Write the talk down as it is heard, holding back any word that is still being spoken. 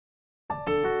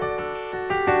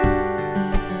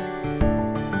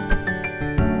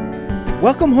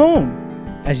Welcome home.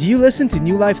 As you listen to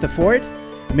New Life the Fort,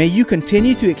 may you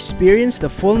continue to experience the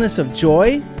fullness of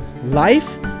joy,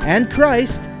 life, and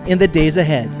Christ in the days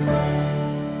ahead.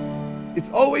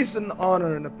 It's always an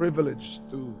honor and a privilege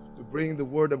to bring the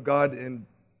Word of God and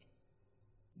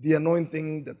the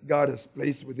anointing that God has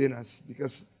placed within us,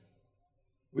 because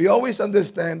we always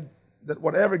understand that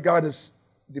whatever God has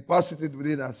deposited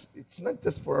within us, it's not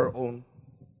just for our own,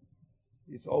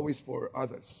 it's always for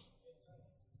others.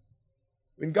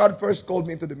 When God first called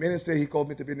me into the ministry, He called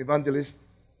me to be an evangelist,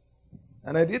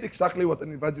 and I did exactly what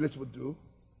an evangelist would do.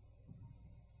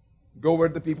 Go where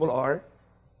the people are,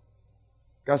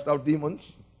 cast out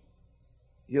demons,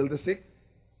 heal the sick,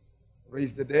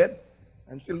 raise the dead.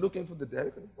 I'm still looking for the dead.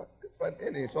 I couldn't find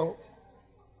any. So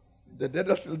the dead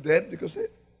are still dead because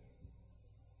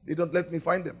they don't let me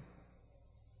find them.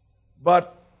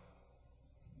 But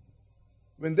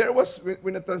when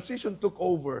a transition took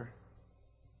over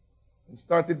and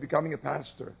started becoming a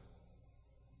pastor,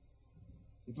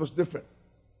 it was different.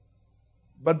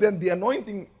 But then the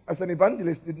anointing as an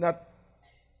evangelist did not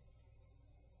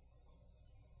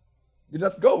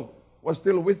go, was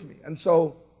still with me. And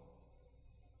so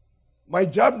my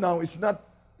job now is not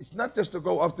just to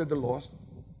go after the lost.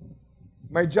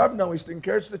 My job now is to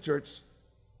encourage the church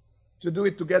to do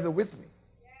it together with me.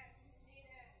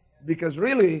 Because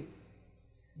really,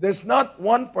 there's not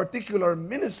one particular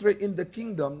ministry in the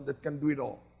kingdom that can do it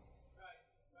all.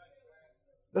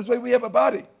 That's why we have a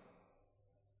body.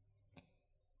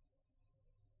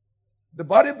 The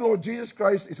body of the Lord Jesus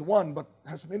Christ is one, but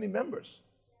has many members.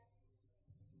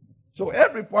 So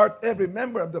every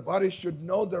member of the body should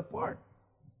know their part,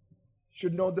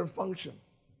 should know their function.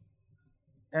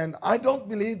 And I don't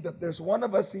believe that there's one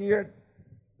of us here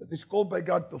that is called by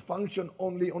God to function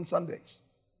only on Sundays.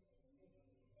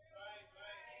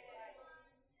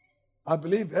 I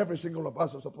believe every single of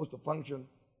us are supposed to function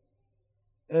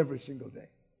every single day.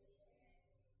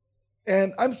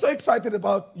 And I'm so excited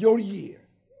about your year.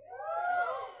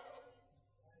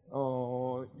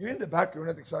 Oh, you're in the back, you're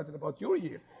not excited about your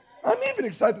year. I'm even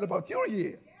excited about your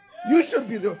year. You should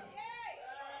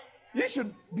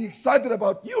be excited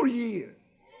about your year.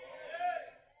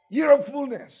 Year of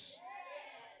fullness.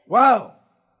 Wow.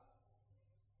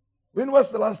 When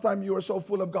was the last time you were so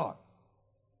full of God?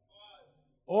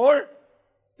 Or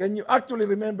can you actually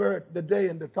remember the day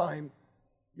and the time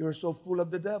you were so full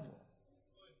of the devil?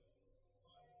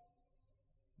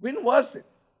 When was it?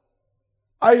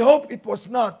 I hope it was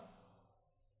not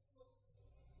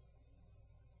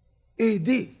AD.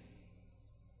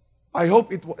 I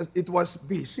hope it was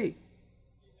BC.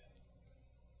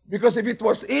 Because if it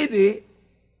was AD,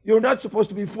 you're not supposed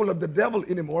to be full of the devil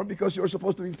anymore, because you're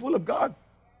supposed to be full of God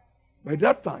by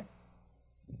that time.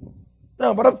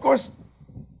 Now, but of course,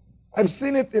 I've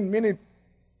seen it in many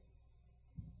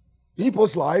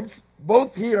people's lives,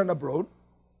 both here and abroad,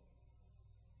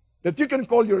 that you can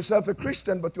call yourself a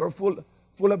Christian, but you are full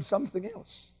of something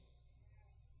else.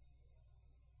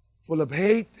 Full of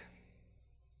hate,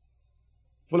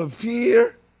 full of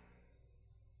fear,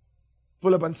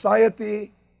 full of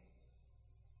anxiety,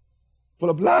 full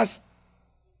of lust,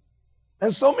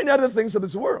 and so many other things of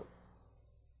this world.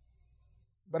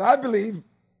 But I believe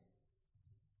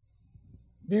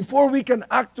before we can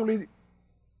actually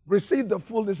receive the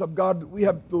fullness of God, we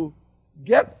have to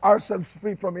get ourselves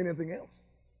free from anything else.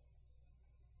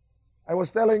 I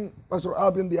was telling Pastor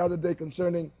Alvin the other day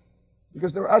concerning,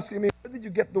 because they were asking me, where did you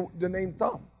get the name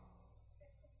Tom?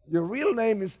 Your real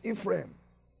name is Ephraim.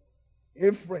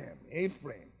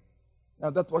 Ephraim.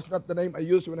 Now, that was not the name I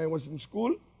used when I was in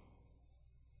school,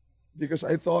 because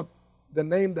I thought the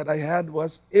name that I had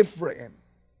was Ephraim.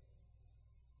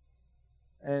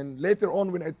 And later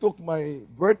on, when I took my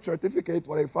birth certificate,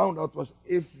 what I found out was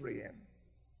Ephraim.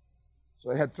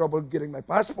 So I had trouble getting my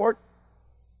passport.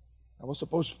 I was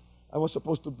supposed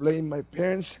to blame my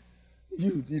parents.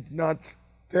 You did not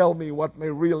tell me what my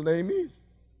real name is.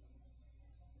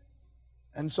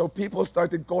 And so people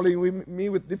started calling me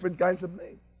with different kinds of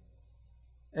names.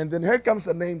 And then here comes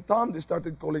the name Tom. They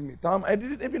started calling me Tom. I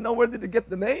didn't even know where did they get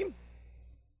the name.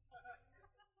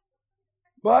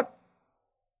 But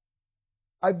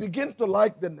I began to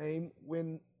like the name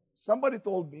when somebody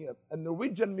told me, a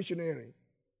Norwegian missionary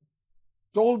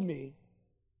told me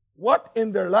what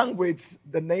in their language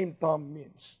the name Tom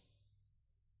means.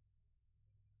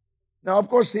 Now, of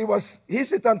course, he was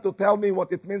hesitant to tell me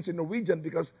what it means in Norwegian,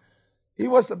 because he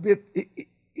was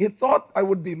he thought I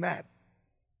would be mad.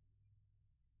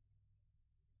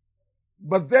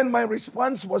 But then my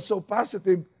response was so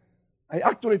positive, I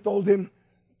actually told him,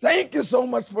 thank you so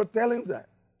much for telling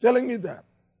me that.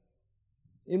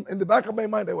 In the back of my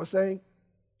mind, I was saying,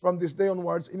 from this day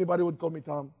onwards, anybody would call me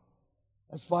Tom.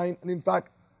 That's fine. And in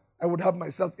fact, I would have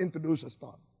myself introduced as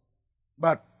Tom.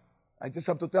 But I just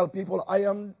have to tell people I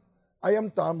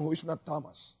am Tom who is not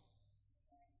Thomas.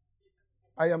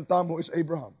 I am Tom who is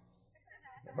Abraham.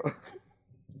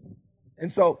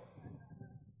 And so,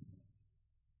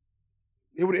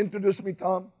 he would introduce me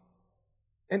Tom.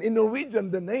 And in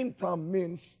Norwegian, the name Tom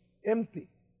means empty.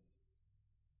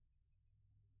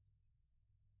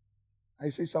 I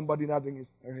see somebody nodding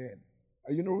her head.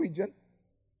 Are you Norwegian?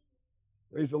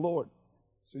 Praise the Lord.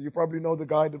 So you probably know the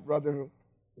guy, the brother who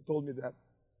told me that.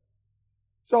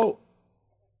 So,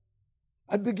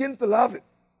 I begin to love it.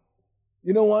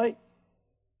 You know why?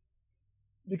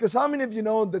 Because how many of you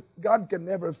know that God can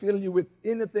never fill you with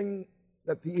anything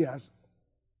that He has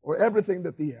or everything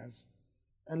that He has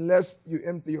unless you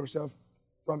empty yourself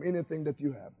from anything that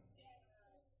you have?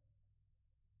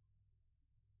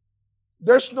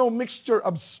 There's no mixture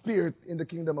of spirit in the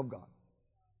kingdom of God.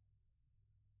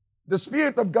 The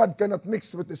Spirit of God cannot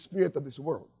mix with the spirit of this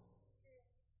world.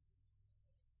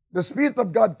 The Spirit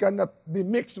of God cannot be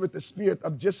mixed with the spirit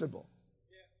of Jezebel.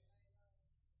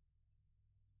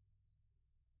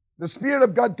 The Spirit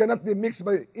of God cannot be mixed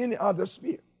by any other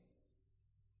spirit.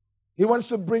 He wants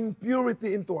to bring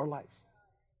purity into our lives.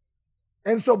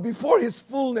 And so before His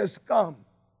fullness come,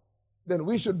 then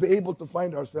we should be able to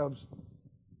find ourselves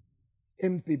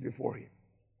empty before Him.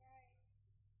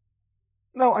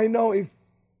 Now, I know if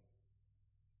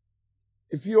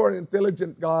you're an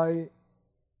intelligent guy,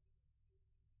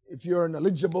 if you're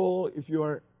knowledgeable,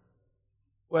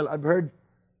 well, I've heard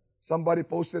somebody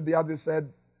posted the other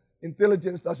said,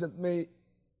 intelligence doesn't make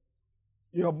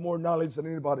you have more knowledge than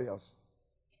anybody else.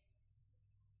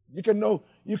 You can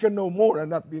know more and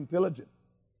not be intelligent.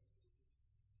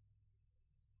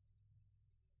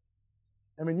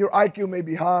 I mean, your IQ may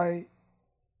be high.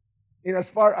 In as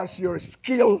far as your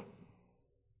skill,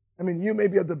 I mean, you may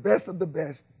be at the best of the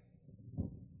best.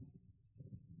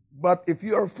 But if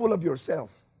you are full of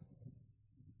yourself,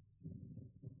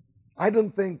 I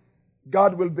don't think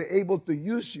God will be able to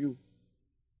use you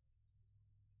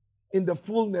in the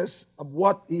fullness of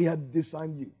what He had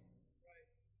designed you.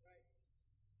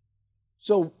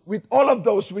 So with all of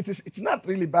those, it's not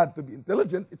really bad to be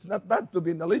intelligent, it's not bad to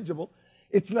be knowledgeable,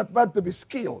 it's not bad to be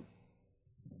skilled.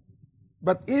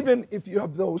 But even if you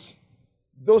have those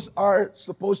are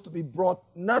supposed to be brought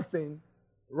nothing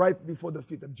right before the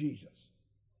feet of Jesus.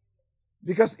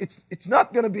 Because it's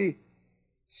not going to be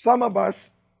some of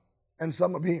us and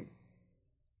some of Him.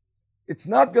 It's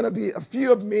not going to be a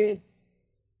few of me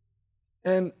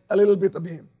and a little bit of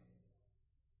Him.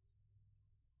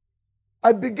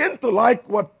 I begin to like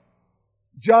what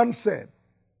John said.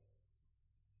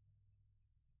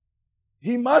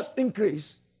 He must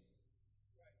increase,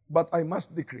 but I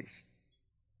must decrease.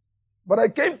 But I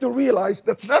came to realize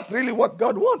that's not really what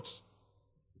God wants.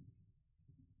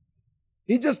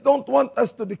 He just don't want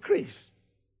us to decrease.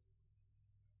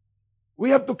 We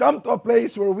have to come to a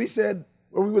place where we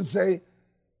would say,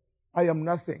 I am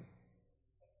nothing.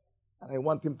 And I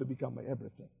want Him to become my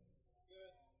everything.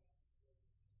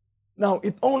 Now,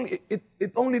 it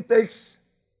only takes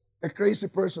a crazy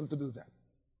person to do that.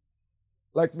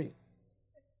 Like me.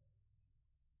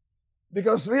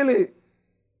 Because really,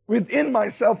 within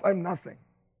myself, I'm nothing.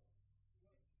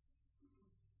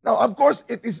 Now, of course,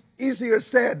 it is easier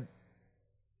said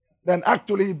than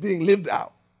actually being lived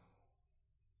out.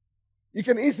 You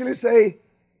can easily say,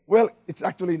 well, it's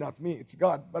actually not me, it's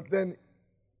God. But then,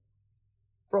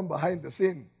 from behind the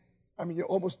scene, I mean, you're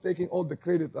almost taking all the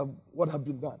credit of what have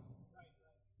been done.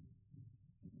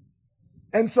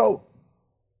 And so,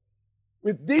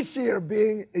 with this year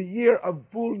being a year of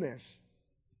fullness,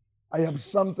 I have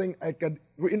something I can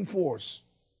reinforce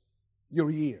your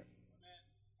year.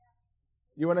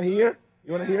 You want to hear?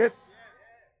 You want to hear it?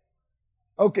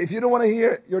 Okay, if you don't want to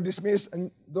hear, you're dismissed.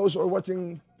 And those who are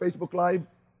watching Facebook Live,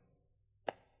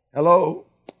 hello?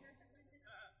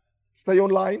 Stay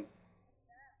online.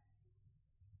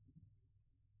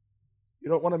 You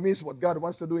don't want to miss what God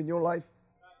wants to do in your life.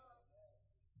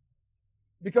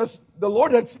 Because the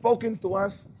Lord had spoken to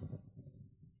us,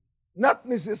 not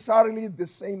necessarily the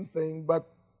same thing, but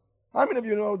how many of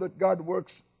you know that God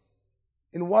works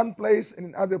in one place and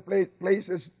in other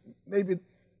places, maybe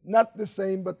not the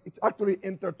same, but it's actually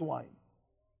intertwined?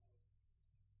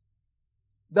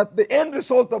 That the end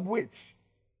result of which,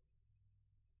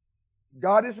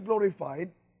 God is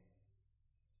glorified,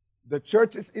 the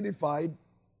church is edified,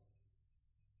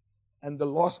 and the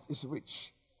lost is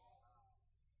rich.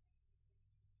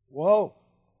 Wow,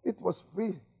 it was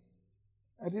free.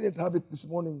 I didn't have it this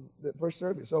morning, the first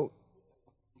service, so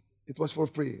it was for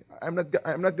free. I'm not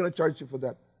going to charge you for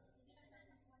that.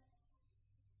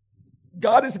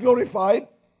 God is glorified,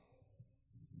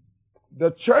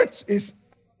 the church is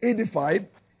edified,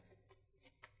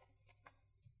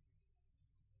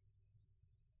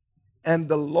 and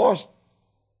the lost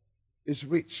is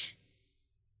rich.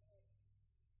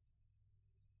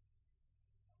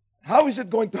 How is it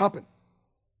going to happen?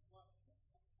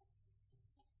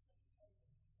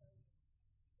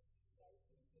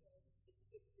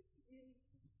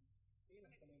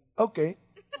 Okay.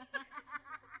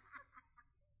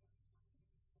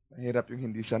 Mahirap yung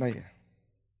hindi sanay.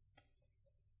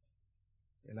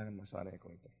 Kailangan masanay ko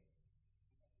ito.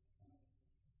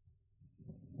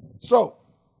 So,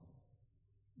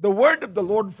 the word of the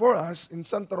Lord for us in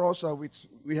Santa Rosa, which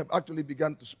we have actually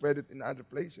begun to spread it in other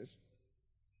places,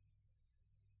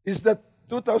 is that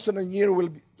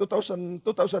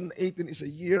 2018 is a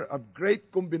year of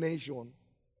great combination,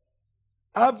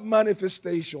 of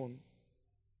manifestation,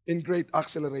 in great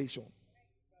acceleration.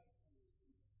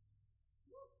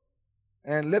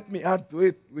 And let me add to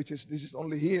it, which is this is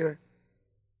only here.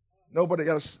 Nobody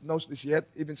else knows this yet.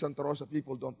 Even Santa Rosa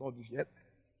people don't know this yet.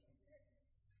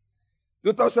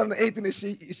 2018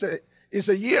 is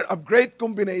a year of great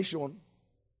combination,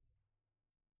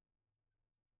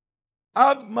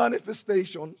 of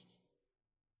manifestation,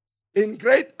 in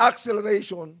great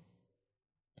acceleration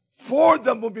for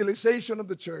the mobilization of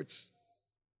the church,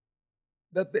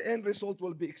 that the end result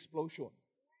will be explosion.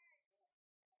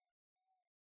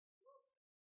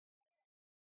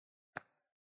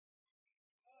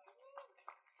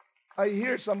 I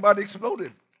hear somebody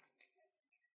exploded.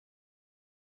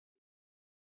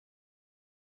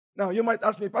 Now, you might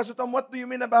ask me, Pastor Tom, what do you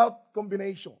mean about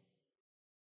combination?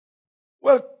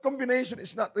 Well, combination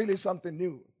is not really something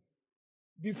new.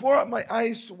 Before my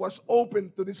eyes was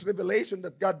opened to this revelation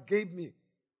that God gave me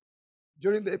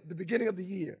during the beginning of the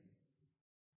year,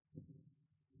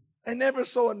 I never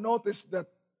saw and noticed that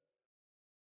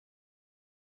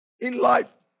in life,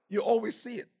 you always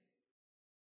see it.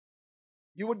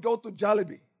 You would go to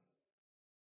Jollibee.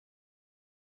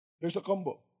 There's a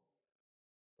combo,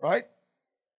 right?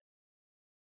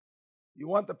 You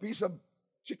want a piece of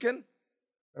chicken,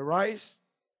 a rice,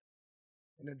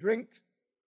 and a drink,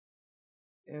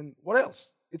 and what else?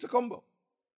 It's a combo.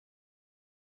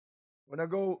 When I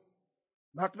go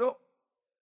McDo,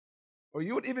 or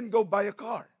you would even go buy a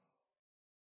car,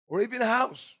 or even a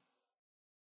house.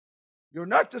 You're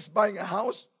not just buying a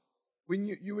house. When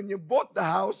you bought the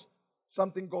house,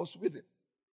 something goes with it.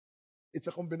 It's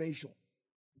a combination.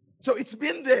 So it's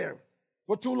been there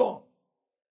for too long.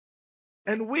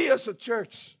 And we as a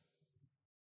church,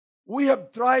 we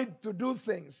have tried to do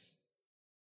things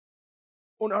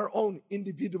on our own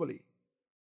individually,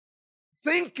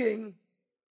 thinking,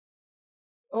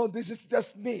 oh, this is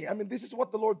just me. I mean, this is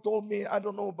what the Lord told me. I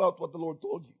don't know about what the Lord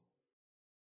told you.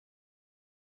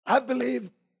 I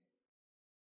believe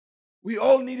we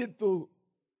all needed to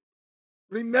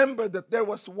remember that there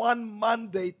was one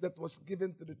mandate that was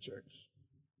given to the church.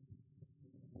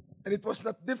 And it was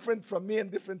not different from me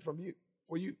and different from you,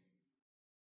 for you.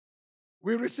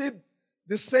 We received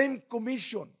the same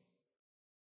commission,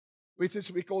 which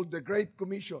is we call the Great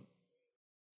Commission.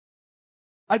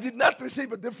 I did not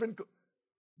receive a different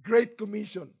Great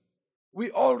Commission. We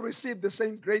all received the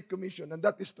same Great Commission, and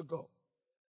that is to go.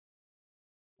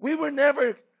 We were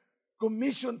never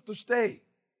commissioned to stay.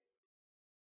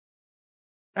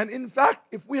 And in fact,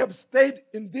 if we have stayed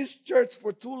in this church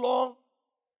for too long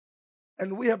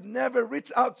and we have never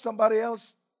reached out to somebody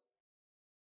else,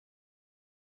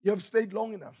 you have stayed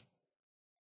long enough.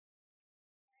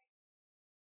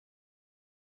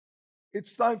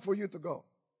 It's time for you to go.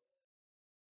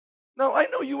 Now, I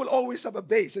know you will always have a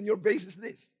base, and your base is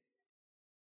this.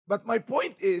 But my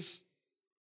point is,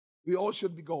 we all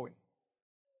should be going.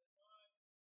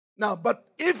 Now, but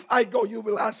if I go, you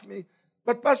will ask me,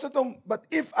 but Pastor Tom, but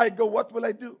if I go, what will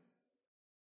I do?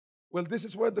 Well, this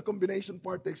is where the combination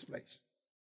part takes place.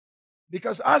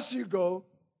 Because as you go,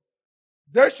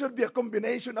 there should be a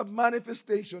combination of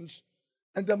manifestations,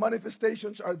 and the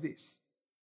manifestations are these.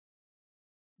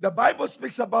 The Bible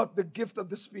speaks about the gift of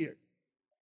the Spirit,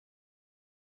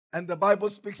 and the Bible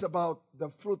speaks about the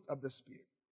fruit of the Spirit.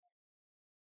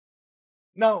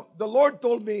 Now, the Lord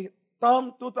told me,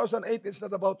 Tom, 2008 is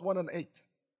not about 1 and 8.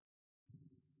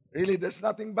 Really, there's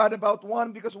nothing bad about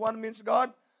 1 because 1 means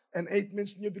God and 8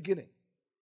 means new beginning.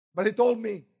 But He told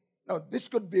me, now this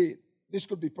could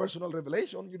be personal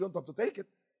revelation. You don't have to take it.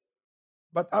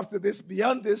 But after this,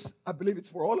 beyond this, I believe it's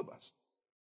for all of us.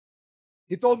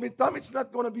 He told me, Tom, it's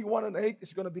not going to be 1 and 8.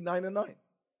 It's going to be 9 and 9.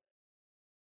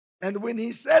 And when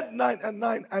He said 9 and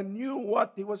 9, I knew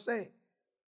what He was saying.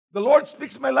 The Lord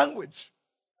speaks my language.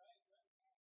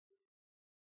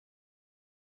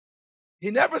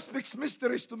 He never speaks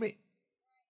mysteries to me.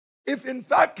 If in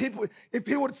fact if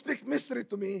he would speak mystery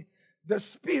to me, the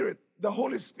Spirit, the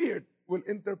Holy Spirit, will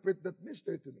interpret that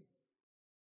mystery to me.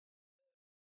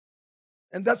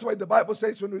 And that's why the Bible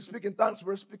says when we speak in tongues,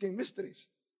 we're speaking mysteries.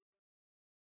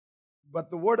 But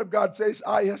the Word of God says,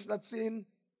 eye has not seen,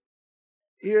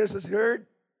 ears has heard,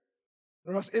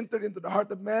 nor has entered into the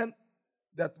heart of man,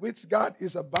 that which God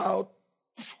is about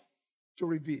to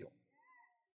reveal.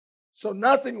 So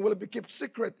nothing will be kept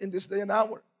secret in this day and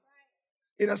hour,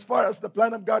 in as far as the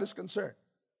plan of God is concerned.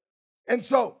 And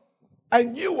so, I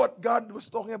knew what God was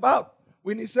talking about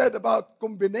when He said about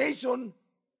combination,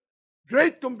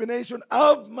 great combination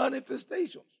of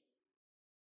manifestations.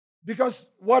 Because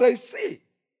what I see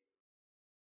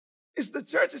is the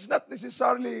church is not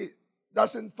necessarily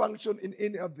doesn't function in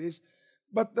any of this,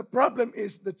 but the problem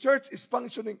is the church is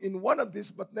functioning in one of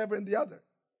these but never in the other.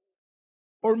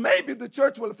 Or maybe the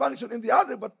church will function in the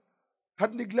other but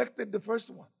had neglected the first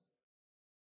one.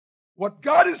 What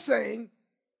God is saying,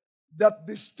 that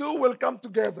these two will come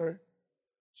together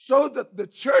so that the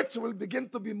church will begin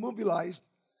to be mobilized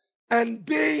and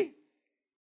be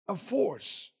a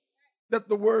force that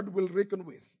the world will reckon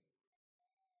with.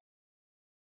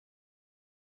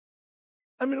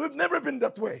 I mean, we've never been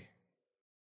that way.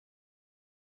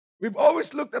 We've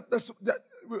always looked at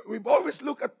we've always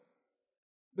looked at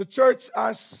the church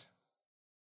as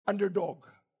underdog,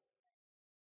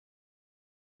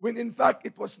 when in fact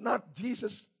it was not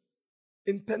Jesus'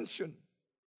 intention,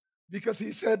 because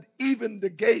He said, even the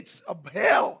gates of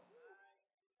hell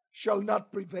shall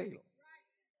not prevail.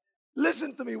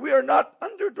 Listen to me, we are not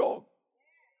underdog.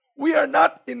 We are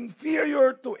not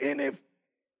inferior to any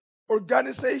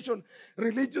organization,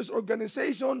 religious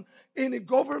organization, any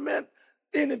government,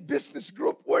 any business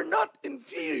group. We're not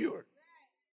inferior.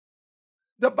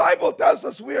 The Bible tells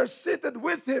us we are seated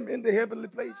with Him in the heavenly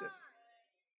places.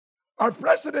 Our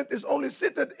president is only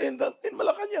seated in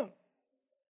Malacanang.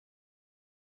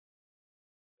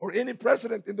 Or any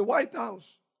president in the White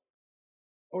House.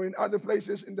 Or in other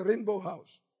places in the Rainbow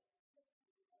House.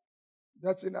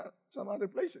 That's in some other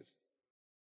places.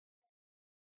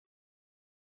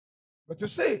 But you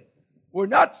see, we're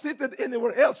not seated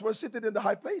anywhere else. We're seated in the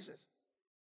high places.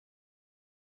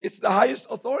 It's the highest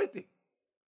authority.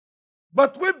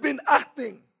 But we've been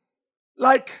acting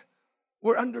like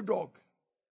we're underdog.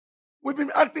 We've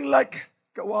been acting like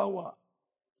kawawa.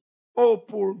 Oh,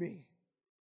 poor me.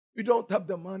 We don't have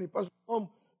the money. Pastor,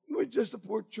 we're just a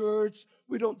poor church.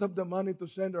 We don't have the money to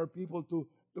send our people to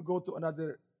go to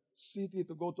another city,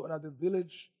 to go to another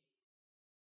village.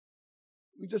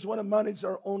 We just want to manage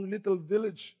our own little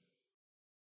village.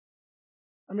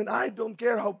 I mean, I don't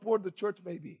care how poor the church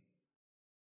may be.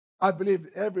 I believe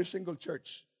every single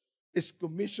church is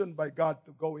commissioned by God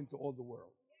to go into all the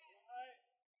world.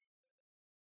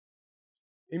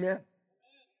 Amen.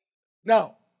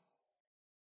 Now,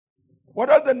 what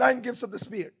are the 9 gifts of the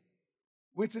Spirit?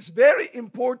 Which is very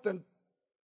important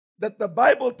that the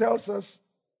Bible tells us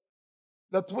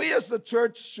that we as the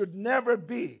church should never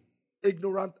be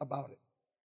ignorant about it.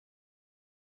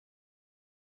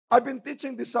 I've been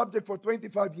teaching this subject for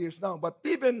 25 years now, but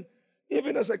even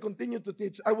as I continue to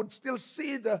teach, I would still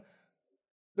see the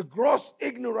gross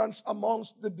ignorance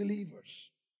amongst the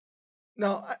believers.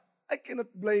 Now, I cannot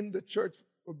blame the church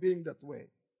for being that way.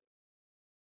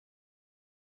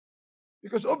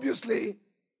 Because obviously,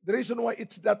 the reason why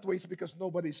it's that way is because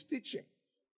nobody's teaching.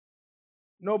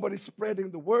 Nobody's spreading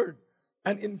the word.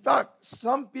 And in fact,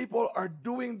 some people are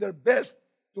doing their best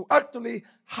to actually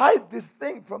hide this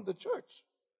thing from the church.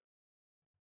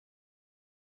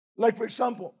 Like, for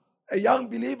example, a young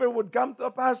believer would come to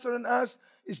a pastor and ask,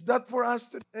 is that for us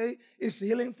today? Is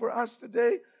healing for us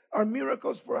today? Are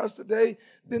miracles for us today?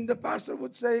 Then the pastor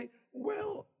would say,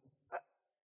 well,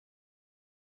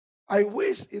 I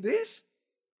wish it is,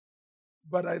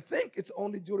 but I think it's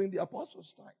only during the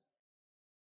apostles' time.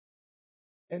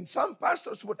 And some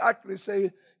pastors would actually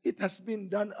say, it has been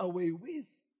done away with.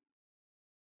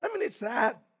 I mean, it's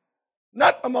sad.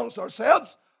 Not amongst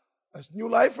ourselves as new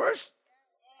lifers.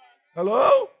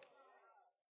 Hello?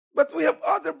 But we have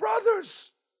other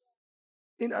brothers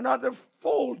in another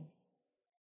fold.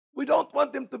 We don't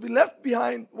want them to be left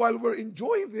behind while we're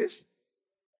enjoying this.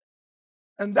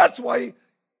 And that's why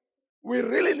we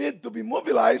really need to be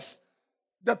mobilized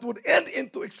that would end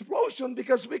into explosion,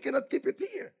 because we cannot keep it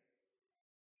here.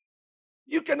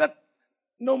 You cannot,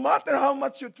 no matter how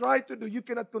much you try to do, you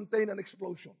cannot contain an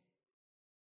explosion.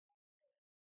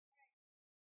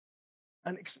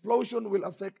 An explosion will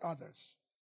affect others.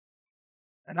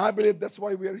 And I believe that's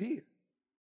why we are here.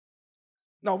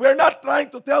 Now, we're not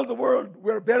trying to tell the world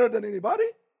we're better than anybody.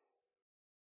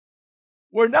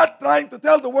 We're not trying to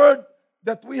tell the world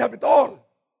that we have it all.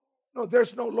 No,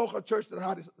 there's no local church that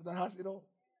has it all.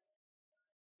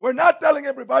 We're not telling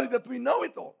everybody that we know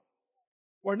it all.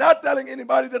 We're not telling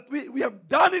anybody that we have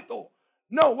done it all.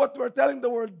 No, what we're telling the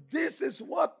world, this is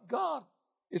what God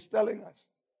is telling us.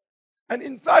 And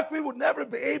in fact, we would never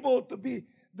be able to be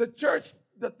the church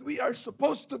that we are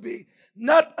supposed to be,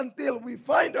 not until we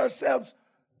find ourselves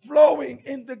flowing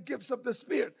in the gifts of the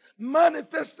Spirit,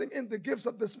 manifesting in the gifts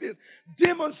of the Spirit,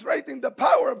 demonstrating the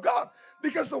power of God.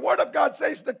 Because the Word of God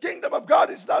says the kingdom of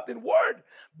God is not in word,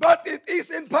 but it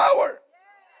is in power.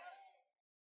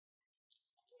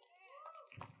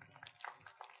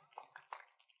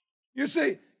 You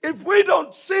see, if we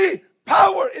don't see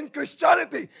power in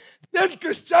Christianity, then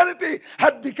Christianity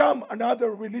had become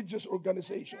another religious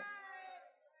organization.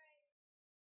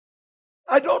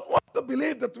 I don't want to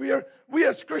believe that we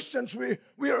as Christians,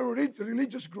 we are a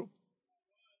religious group.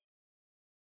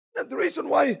 And the reason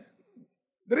why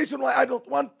I don't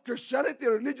want Christianity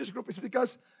a religious group is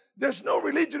because there's no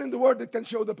religion in the world that can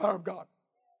show the power of God.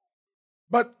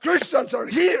 But Christians are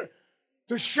here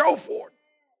to show forth.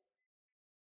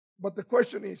 But the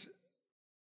question is,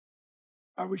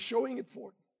 are we showing it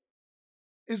forth?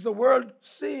 Is the world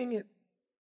seeing it?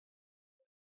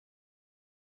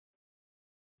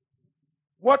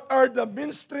 What are the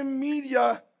mainstream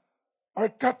media are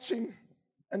catching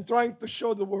and trying to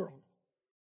show the world?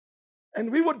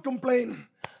 And we would complain,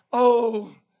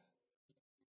 oh,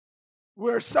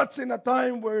 we're such in a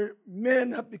time where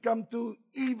men have become too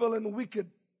evil and wicked,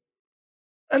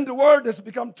 and the world has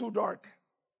become too dark.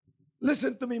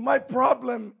 Listen to me, my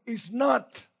problem is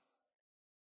not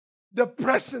the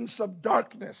presence of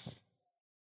darkness.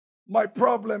 My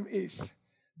problem is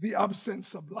the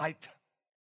absence of light.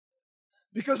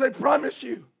 Because I promise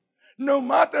you, no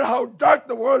matter how dark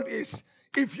the world is,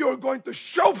 if you're going to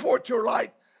show forth your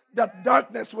light, that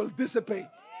darkness will dissipate.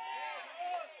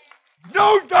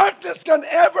 No darkness can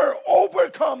ever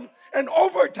overcome and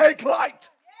overtake light.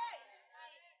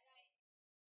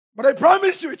 But I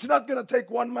promise you, it's not going to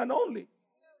take one man only.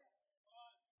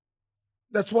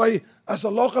 That's why, as a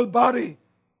local body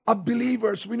of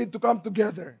believers, we need to come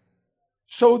together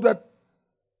so that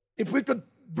if we could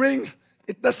bring,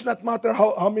 it does not matter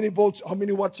how many volts, how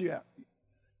many watts you have.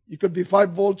 You could be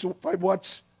 5 volts or 5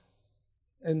 watts,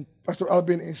 and Pastor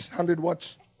Alvin is 100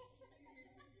 watts.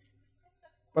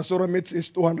 Pastor Mitch is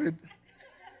 200.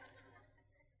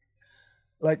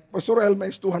 Like Pastor Elma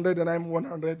is 200 and I'm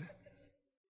 100.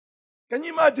 Can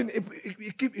you imagine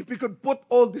if we could put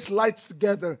all these lights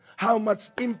together, how much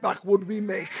impact would we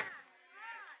make?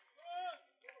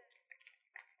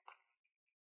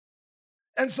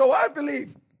 And so I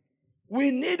believe we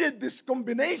needed this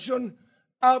combination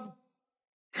of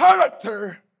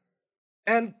character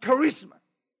and charisma.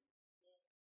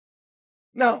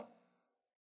 Now,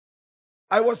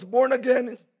 I was born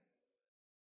again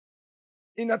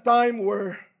in a time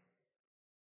where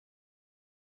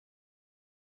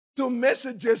 2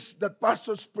 messages that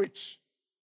pastors preach,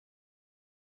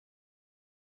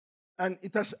 and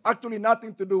it has actually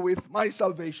nothing to do with my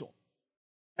salvation,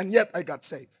 and yet I got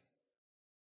saved.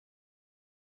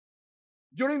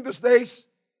 During those days,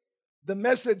 the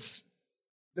message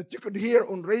that you could hear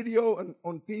on radio and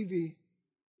on TV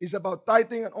is about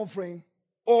tithing and offering,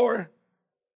 or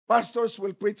pastors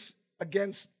will preach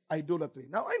against idolatry.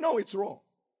 Now, I know it's wrong.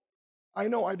 I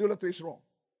know idolatry is wrong.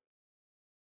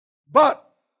 But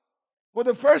for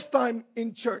the first time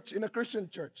in church, in a Christian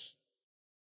church,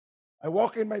 I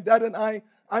walk in, my dad and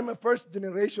I'm a first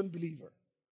generation believer.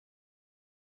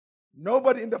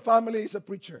 Nobody in the family is a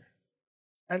preacher.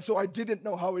 And so I didn't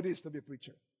know how it is to be a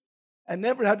preacher. I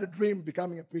never had a dream of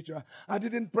becoming a preacher. I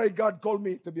didn't pray God called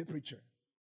me to be a preacher.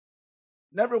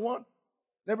 Never one.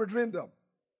 Never dreamed of.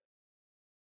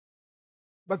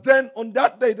 But then on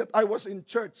that day that I was in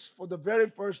church for the very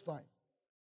first time,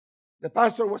 the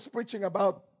pastor was preaching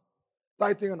about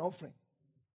tithing and offering.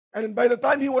 And by the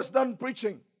time he was done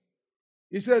preaching,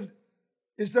 he said,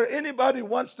 is there anybody who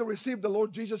wants to receive the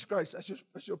Lord Jesus Christ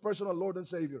as your personal Lord and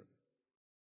Savior?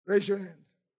 Raise your hand.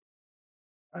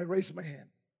 I raised my hand.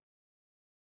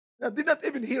 I did not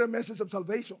even hear a message of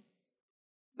salvation.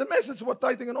 The message was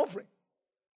tithing and offering.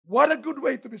 What a good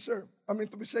way to be served.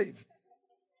 To be saved.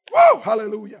 Whoa,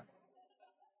 hallelujah.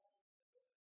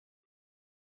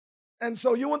 And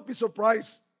so you won't be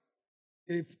surprised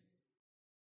if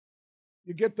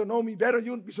you get to know me better.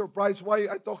 You won't be surprised why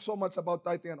I talk so much about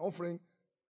tithing and offering.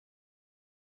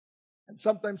 And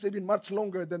sometimes even much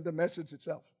longer than the message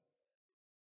itself.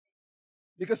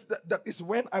 Because that is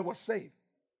when I was saved.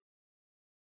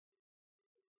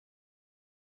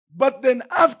 But then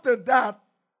after that,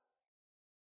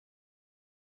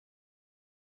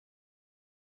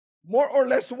 more or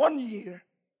less 1 year,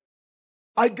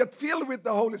 I got filled with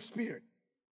the Holy Spirit,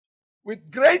 with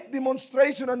great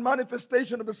demonstration and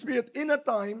manifestation of the Spirit in a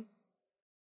time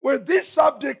where this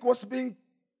subject was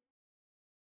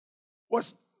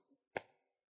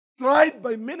tried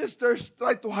by ministers,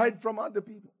 tried to hide from other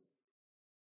people.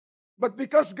 But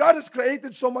because God has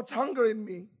created so much hunger in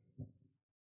me,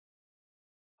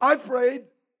 I prayed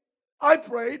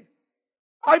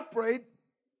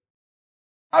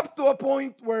up to a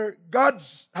point where God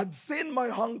had seen my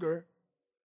hunger,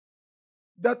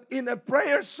 that in a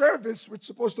prayer service, which is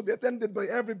supposed to be attended by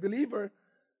every believer,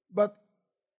 but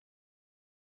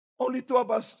only 2 of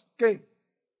us came.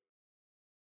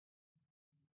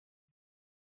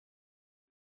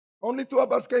 Only 2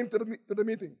 of us came to the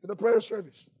meeting, to the prayer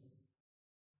service.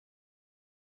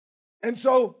 And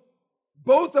so,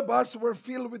 both of us were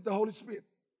filled with the Holy Spirit.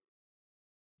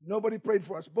 Nobody prayed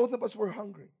for us. Both of us were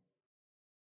hungry.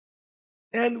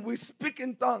 And we speak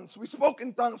in tongues. We spoke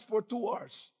in tongues for 2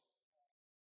 hours.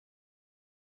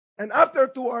 And after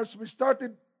 2 hours, we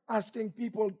started asking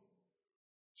people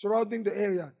surrounding the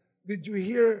area, did you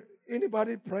hear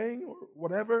anybody praying or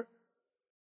whatever?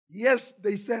 Yes,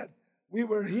 they said. We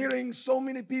were hearing so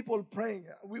many people praying.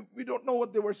 We don't know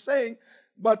what they were saying,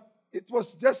 but it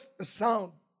was just a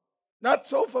sound, not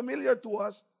so familiar to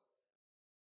us.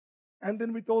 And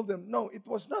then we told them, no, it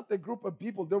was not a group of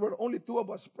people. There were only 2 of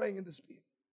us praying in the Spirit.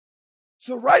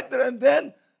 So right there and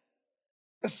then,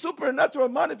 a supernatural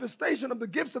manifestation of the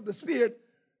gifts of the Spirit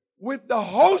with the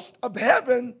host of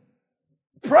heaven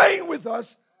praying with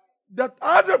us, that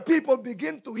other people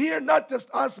begin to hear, not just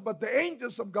us, but the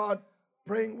angels of God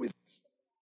praying with us.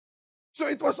 So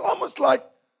it was almost like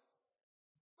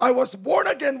I was born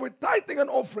again with tithing and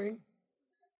offering,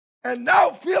 and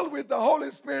now filled with the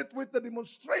Holy Spirit with the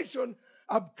demonstration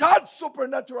of God's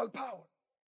supernatural power.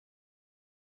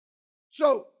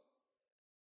 So,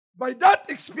 by that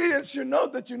experience, you know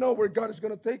where God is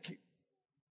going to take you.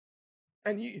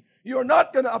 And you're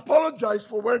not going to apologize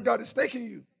for where God is taking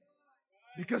you,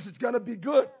 because it's going to be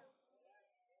good.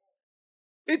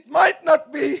 It might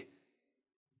not be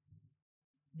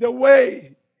the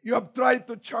way you have tried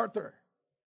to charter.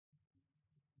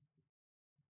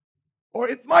 Or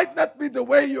it might not be the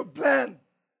way you plan.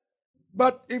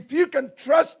 But if you can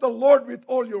trust the Lord with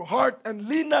all your heart and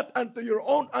lean not unto your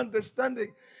own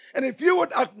understanding, and if you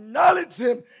would acknowledge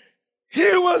Him, He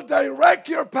will direct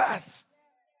your path.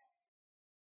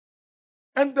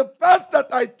 And the path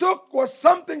that I took was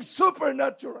something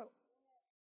supernatural.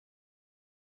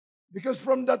 Because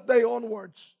from that day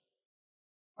onwards,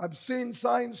 I've seen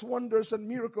signs, wonders, and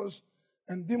miracles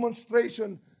and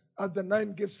demonstration of the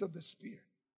 9 gifts of the Spirit.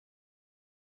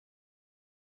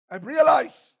 I've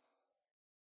realized,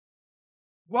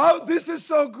 wow, this is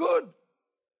so good.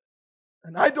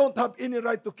 And I don't have any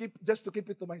right to keep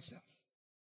it to myself.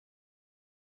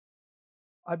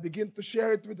 I begin to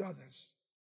share it with others.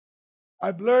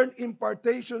 I've learned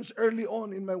impartations early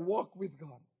on in my walk with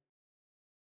God.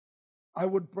 I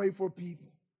would pray for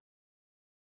people.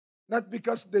 Not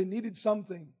because they needed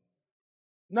something.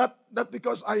 Not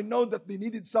because I know that they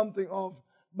needed something of,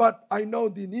 but I know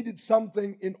they needed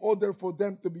something in order for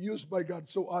them to be used by God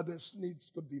so others'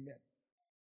 needs could be met.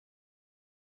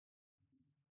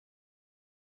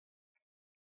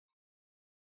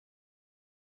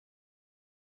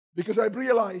 Because I've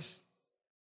realized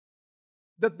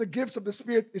that the gifts of the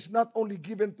Spirit is not only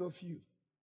given to a few.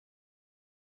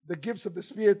 The gifts of the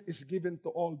Spirit is given to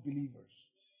all believers.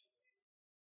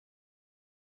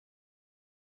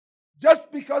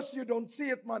 Just because you don't see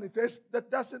it manifest,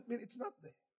 that doesn't mean it's not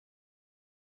there.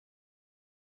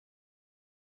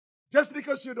 Just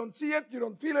because you don't see it, you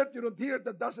don't feel it, you don't hear it,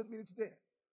 that doesn't mean it's there.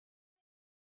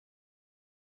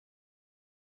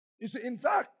 You see, in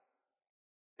fact,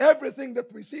 everything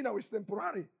that we see now is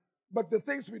temporary, but the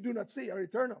things we do not see are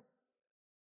eternal.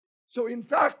 So in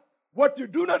fact, what you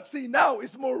do not see now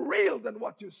is more real than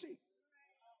what you see.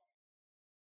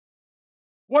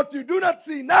 What you do not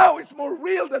see now is more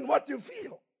real than what you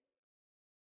feel.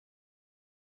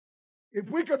 If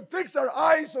we could fix our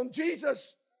eyes on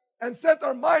Jesus and set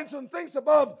our minds on things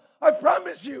above, I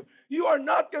promise you, you are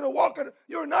not going to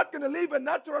you're not going to live a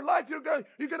natural life. You're going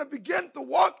to begin to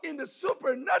walk in the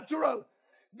supernatural,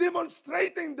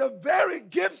 demonstrating the very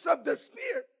gifts of the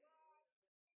Spirit.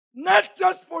 Not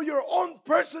just for your own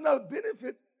personal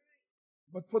benefit,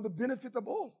 but for the benefit of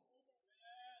all.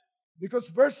 Because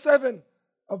verse 7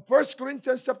 of 1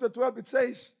 Corinthians chapter 12, it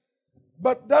says,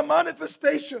 but the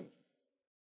manifestation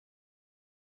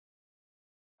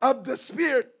of the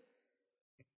Spirit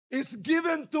is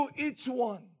given to each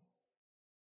one.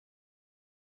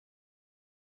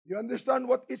 You understand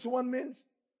what each one means?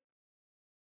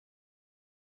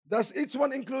 Does each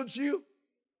one include you?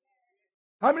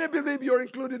 How many believe you're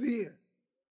included here?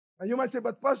 And you might say,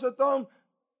 but Pastor Tom,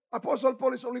 Apostle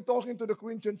Paul is only talking to the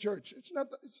Corinthian church. It's not,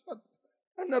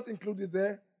 I'm not included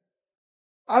there.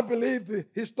 I believe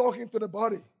he's talking to the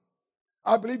body.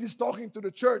 I believe he's talking to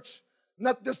the church.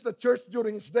 Not just the church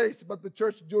during his days, but the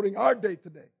church during our day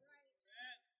today.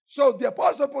 So the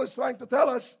Apostle Paul is trying to tell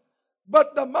us,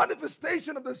 but the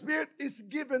manifestation of the Spirit is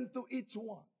given to each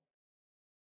one.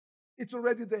 It's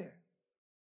already there.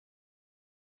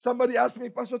 Somebody asked me,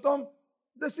 Pastor Tom,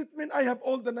 does it mean I have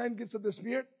all the 9 gifts of the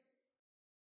Spirit?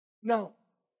 Now,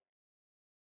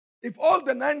 if all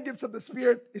the 9 gifts of the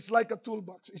Spirit is like a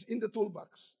toolbox, is in the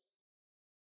toolbox,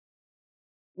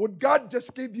 would God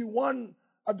just give you one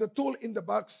of the tool in the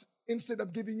box instead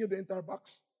of giving you the entire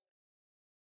box?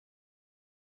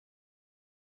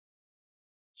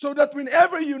 So that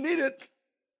whenever you need it,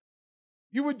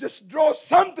 you would just draw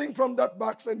something from that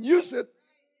box and use it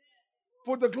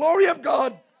for the glory of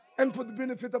God and for the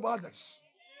benefit of others.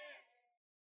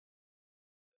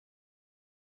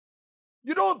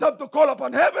 You don't have to call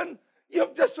upon heaven. You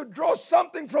have just to draw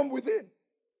something from within.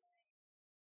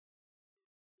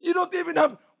 You don't even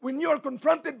have, when you are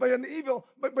confronted by an evil,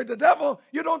 by the devil,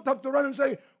 you don't have to run and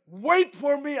say, wait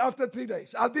for me after 3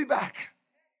 days. I'll be back.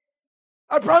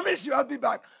 I promise you I'll be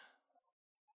back.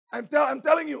 I'm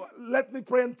telling you, let me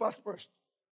pray and fast first.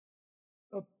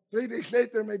 So 3 days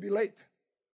later may be late.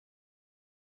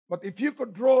 But if you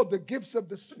could draw the gifts of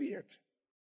the Spirit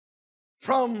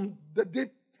from the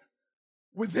deep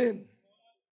within,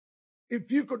 if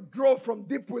you could draw from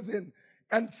deep within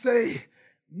and say,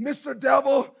 Mr.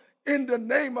 Devil, in the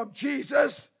name of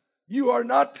Jesus, you are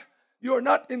not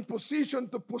in position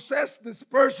to possess this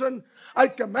person. I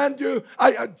command you,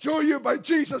 I adjure you by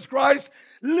Jesus Christ,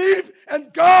 leave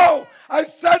and go. I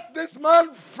set this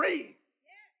man free.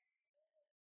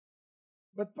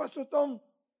 But Pastor Tom,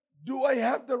 do I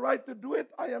have the right to do it?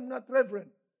 I am not reverend.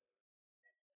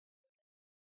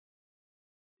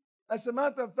 As a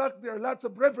matter of fact, there are lots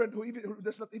of reverend who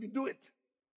does not even do it.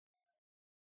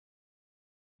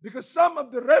 Because some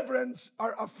of the reverends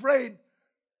are afraid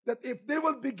that if they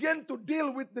will begin to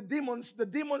deal with the demons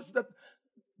that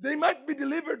they might be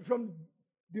delivered from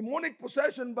demonic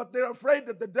possession, but they're afraid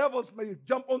that the devils may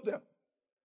jump on them.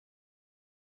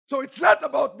 So it's not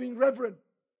about being reverend.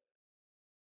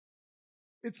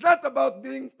 It's not about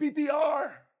being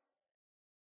PTR.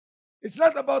 It's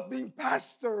not about being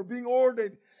pastor or being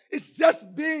ordained. It's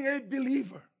just being a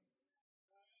believer.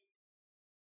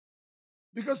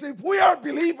 Because if we are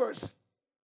believers,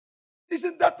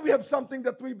 isn't that we have something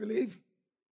that we believe?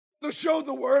 To show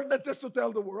the world, not just to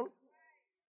tell the world.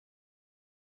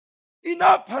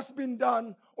 Enough has been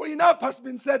done, or enough has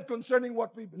been said concerning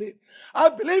what we believe. I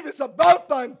believe it's about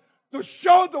time to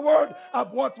show the world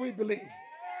of what we believe.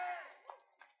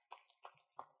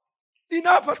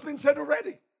 Enough has been said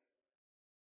already.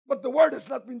 But the word has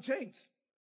not been changed.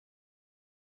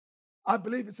 I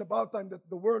believe it's about time that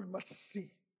the world must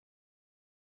see.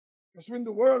 Because when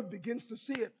the world begins to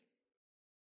see it,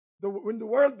 when the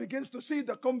world begins to see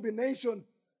the combination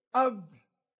of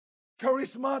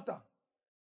charismata,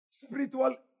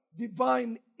 spiritual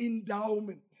divine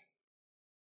endowment,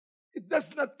 it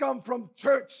does not come from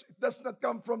church. It does not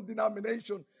come from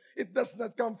denomination. It does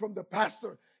not come from the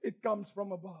pastor. It comes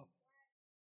from above.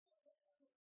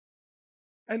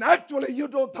 And actually, you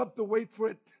don't have to wait for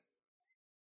it.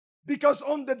 Because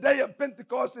on the day of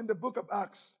Pentecost in the book of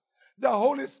Acts, the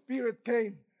Holy Spirit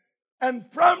came. And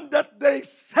from that day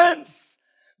since,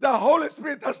 the Holy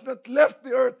Spirit has not left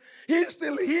the earth. He is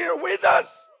still here with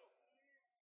us.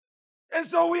 And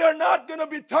so we are not going to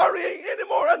be tarrying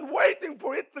anymore and waiting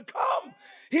for it to come.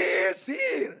 He is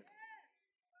here.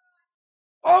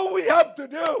 All we have to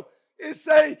do is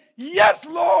say, yes,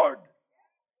 Lord.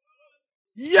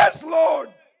 Yes, Lord.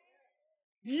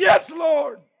 Yes,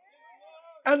 Lord.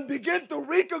 And begin to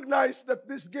recognize that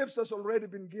these gifts has already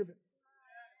been given.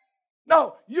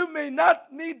 Now, you may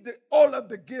not need all of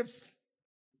the gifts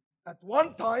at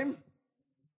one time.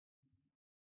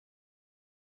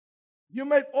 You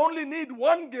might only need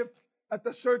one gift at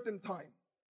a certain time.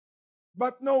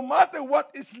 But no matter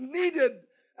what is needed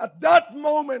at that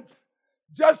moment,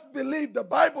 just believe. The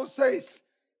Bible says,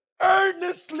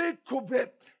 earnestly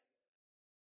covet.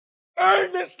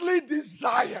 Earnestly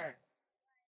desire.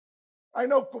 I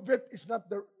know covet is not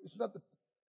the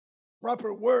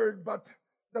proper word, but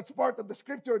that's part of the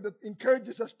scripture that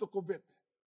encourages us to covet.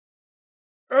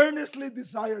 Earnestly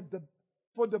desire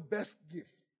for the best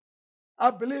gift. I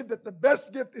believe that the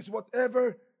best gift is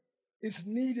whatever is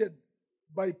needed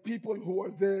by people who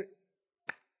are there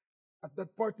at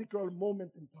that particular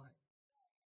moment in time.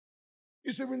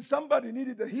 You see, when somebody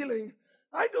needed a healing,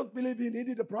 I don't believe he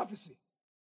needed a prophecy.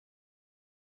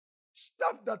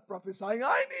 Stop that prophesying.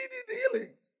 I needed healing.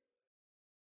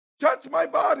 Touch my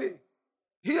body.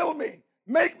 Heal me.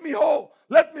 Make me whole.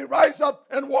 Let me rise up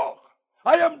and walk.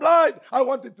 I am blind. I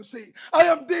wanted to see. I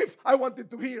am deaf. I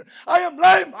wanted to hear. I am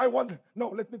lame. No,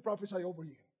 let me prophesy over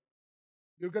you.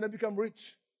 You're going to become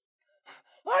rich.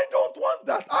 I don't want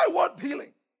that. I want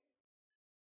healing.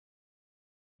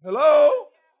 Hello?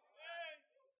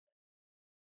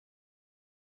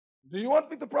 Do you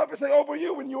want me to prophesy over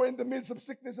you when you are in the midst of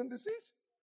sickness and disease?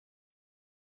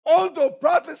 Although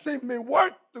prophecy may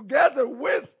work together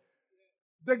with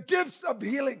the gifts of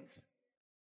healings.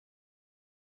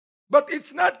 But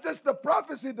it's not just the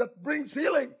prophecy that brings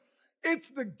healing. It's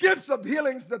the gifts of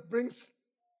healings that brings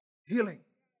healing.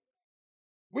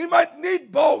 We might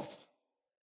need both.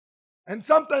 And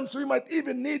sometimes we might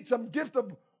even need some gift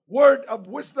of word of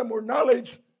wisdom or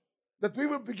knowledge that we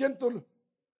will begin to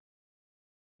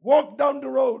walk down the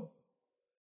road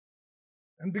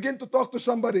and begin to talk to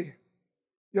somebody.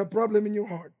 You have a problem in your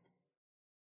heart.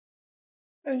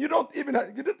 And you don't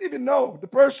even know the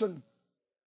person.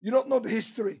 You don't know the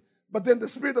history. But then the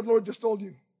Spirit of the Lord just told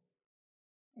you,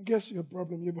 I guess you have a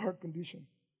problem. You have a heart condition.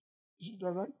 Is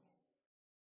that right?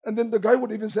 And then the guy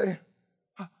would even say,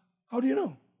 how do you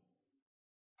know?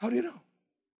 How do you know?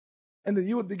 And then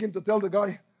you would begin to tell the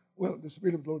guy, well, the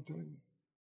Spirit of the Lord telling me.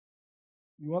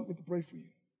 You want me to pray for you?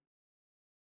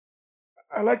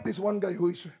 I like this one guy who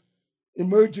is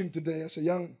emerging today as a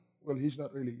young, well, he's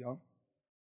not really young.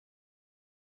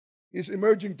 He's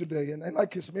emerging today, and I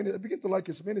like his ministry. I begin to like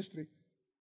his ministry.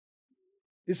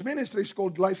 His ministry is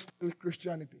called Lifestyle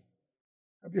Christianity.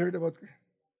 Have you heard about it?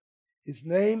 His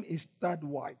name is Todd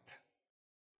White.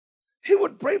 He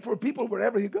would pray for people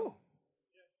wherever he go.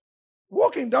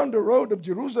 Walking down the road of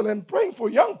Jerusalem, praying for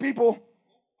young people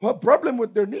who have problem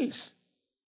with their knees.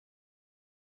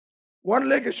 One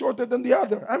leg is shorter than the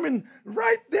other. I mean,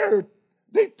 right there,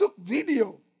 they took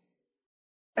video.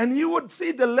 And you would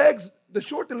see the legs, the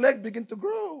shorter leg begin to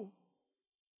grow.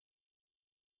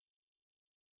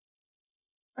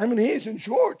 I mean, he is in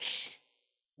shorts.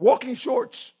 Walking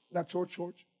shorts. Not short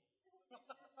shorts.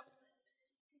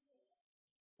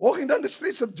 Walking down the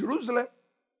streets of Jerusalem.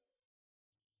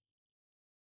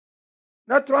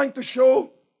 Not trying to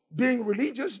show being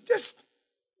religious, just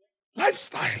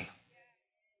lifestyle.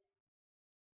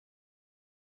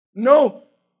 No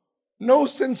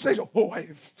sensation. Oh, I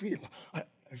feel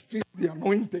the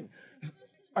anointing.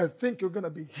 I think you're going to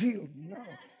be healed now.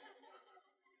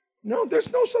 No,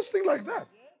 there's no such thing like that.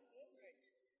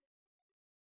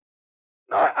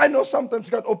 Now, I know sometimes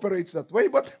God operates that way,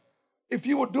 but if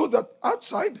you would do that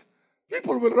outside,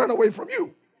 people will run away from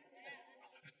you.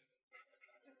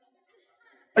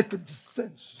 I could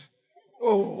sense.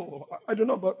 Oh, I don't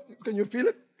know, but can you feel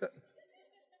it?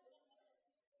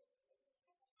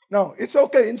 No, it's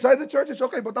okay. Inside the church, it's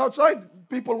okay. But outside,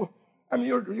 people, I mean,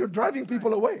 you're driving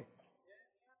people away.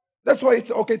 That's why it's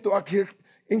okay to act here.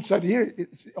 Inside here,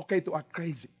 it's okay to act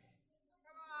crazy.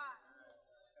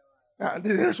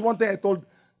 There's one thing I told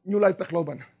New Life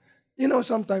Tacloban. You know,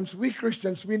 sometimes we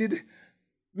Christians, we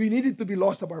needed to be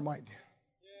lost of our mind.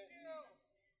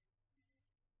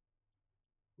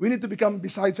 We need to become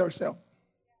besides ourselves.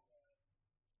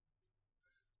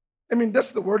 I mean,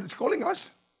 that's the word it's calling us.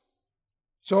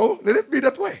 So, let it be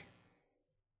that way.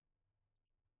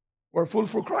 We're full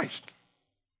for Christ.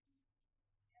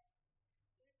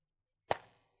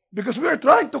 Because we are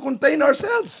trying to contain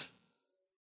ourselves.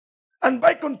 And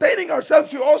by containing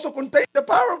ourselves, you also contain the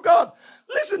power of God.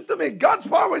 Listen to me, God's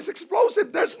power is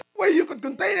explosive. There's no way you could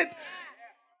contain it.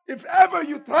 If ever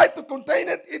you try to contain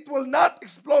it, it will not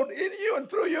explode in you and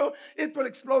through you. It will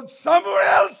explode somewhere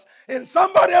else, in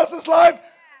somebody else's life,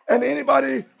 and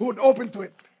anybody who would open to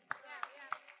it.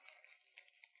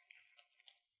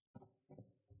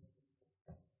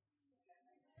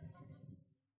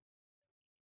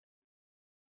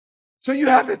 So you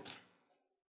have it.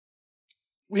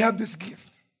 We have this gift.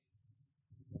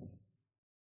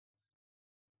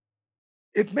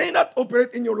 It may not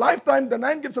operate in your lifetime. The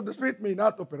 9 gifts of the Spirit may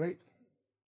not operate.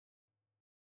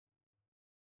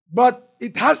 But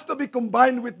it has to be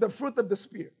combined with the fruit of the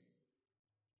Spirit.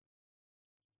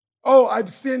 Oh,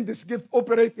 I've seen this gift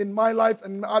operate in my life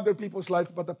and other people's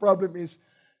lives, but the problem is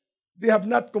they have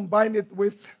not combined it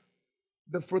with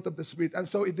the fruit of the Spirit. And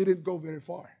so it didn't go very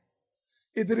far.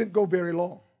 It didn't go very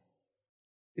long.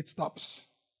 It stops.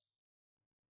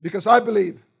 Because I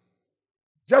believe,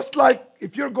 just like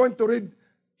if you're going to read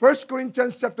 1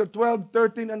 Corinthians chapter 12,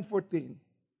 13, and 14.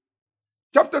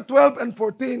 Chapter 12 and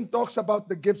 14 talks about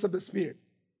the gifts of the Spirit.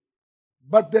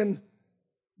 But then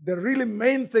the really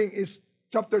main thing is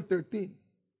chapter 13.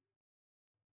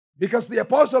 Because the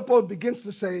Apostle Paul begins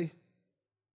to say,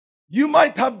 you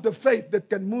might have the faith that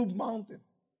can move mountains.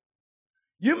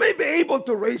 You may be able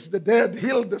to raise the dead,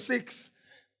 heal the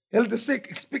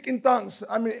sick, speak in tongues,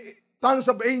 tongues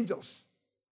of angels.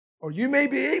 Or you may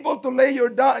be able to lay your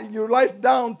life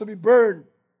down to be burned.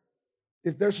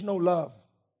 If there's no love,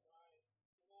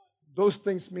 those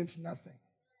things means nothing.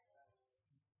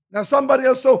 Now somebody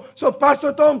else, so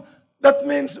Pastor Tom, that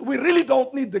means we really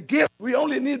don't need the gift. We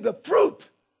only need the fruit.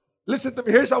 Listen to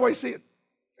me. Here's how I see it.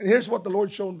 And here's what the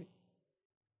Lord showed me.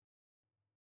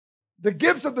 The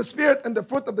gifts of the Spirit and the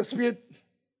fruit of the Spirit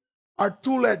are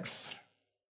two legs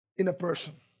in a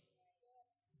person.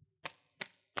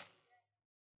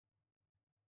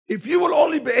 If you will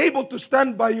only be able to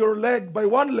stand by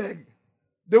one leg,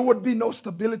 there would be no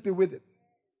stability with it.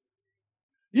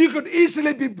 You could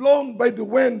easily be blown by the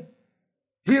wind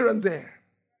here and there.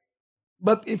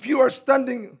 But if you are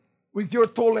standing with your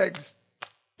two legs,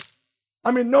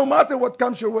 no matter what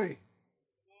comes your way,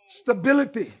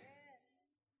 stability,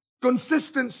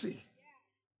 consistency.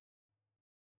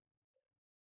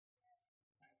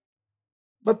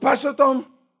 But Pastor Tom,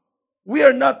 we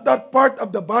are not that part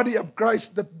of the body of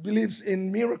Christ that believes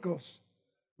in miracles.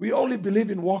 We only believe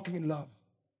in walking in love.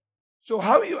 So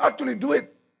how you actually do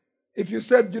it? If you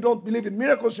said you don't believe in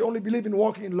miracles, you only believe in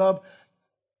walking in love.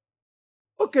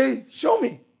 Okay, show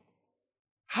me.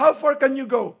 How far can you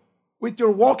go with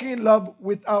your walking in love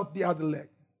without the other leg?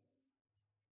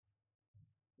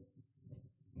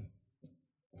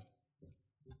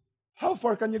 How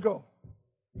far can you go?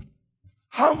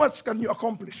 How much can you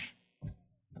accomplish?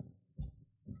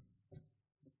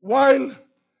 While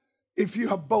if you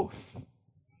have both,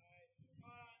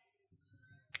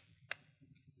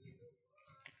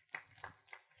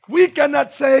 we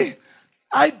cannot say,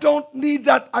 I don't need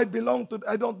that. I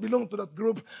don't belong to that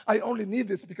group. I only need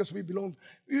this because we belong.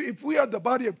 If we are the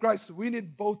body of Christ, we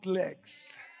need both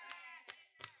legs.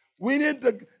 We need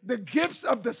the gifts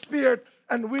of the Spirit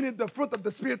and we need the fruit of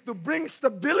the Spirit to bring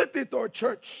stability to our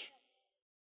church.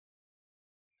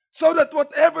 So that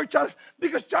whatever challenge,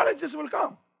 because challenges will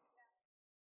come.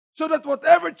 So that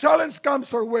whatever challenge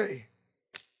comes our way,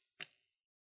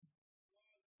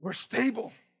 we're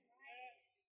stable.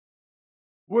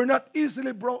 We're not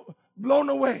easily blown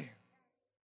away.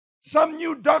 Some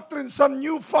new doctrine, some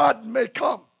new fad may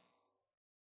come.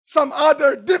 Some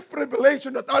other deep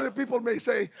revelation that other people may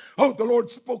say, oh, the Lord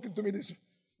spoken to me this.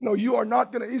 No, you are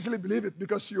not going to easily believe it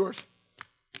because you're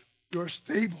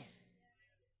stable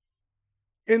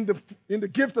in the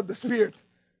gift of the Spirit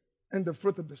and the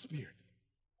fruit of the Spirit.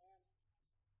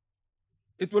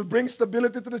 It will bring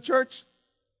stability to the church.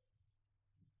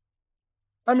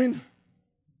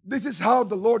 This is how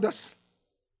the Lord has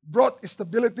brought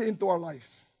stability into our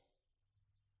life.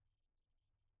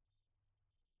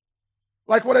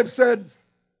 Like what I've said,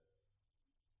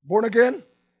 born again.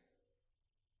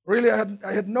 Really,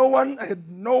 I had no one,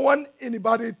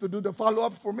 anybody to do the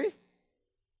follow-up for me.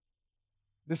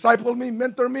 Disciple me,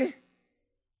 mentor me.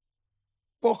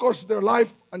 Focus their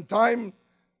life and time,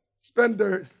 spend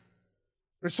their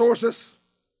resources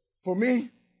for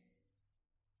me.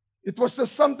 It was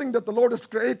just something that the Lord has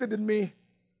created in me,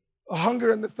 a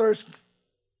hunger and a thirst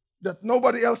that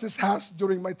nobody else has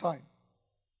during my time.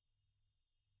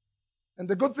 And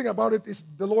the good thing about it is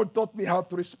the Lord taught me how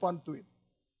to respond to it.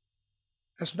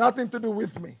 It has nothing to do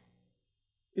with me.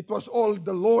 It was all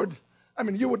the Lord.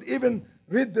 You would even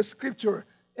read the scripture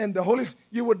and the Holy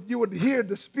Spirit, you would hear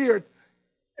the Spirit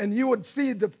and you would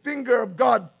see the finger of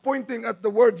God pointing at the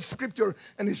word scripture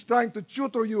and He's trying to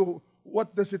tutor you.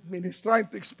 What does it mean? He's trying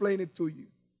to explain it to you.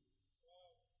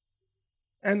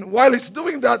 And while He's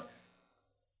doing that,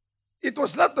 it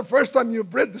was not the first time you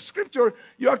read the scripture.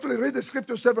 You actually read the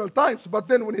scripture several times. But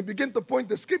then when He began to point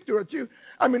the scripture at you,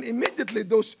 immediately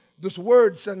those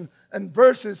words and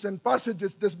verses and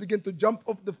passages just begin to jump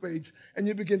off the page and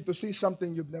you begin to see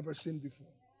something you've never seen before.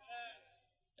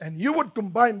 And you would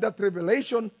combine that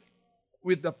revelation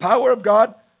with the power of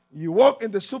God. You walk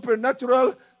in the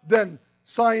supernatural, then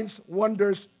signs,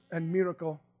 wonders, and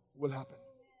miracle will happen.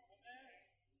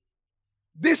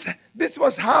 This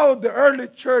was how the early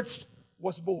church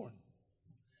was born.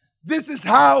 This is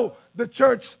how the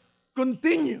church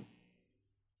continued.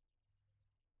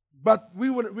 But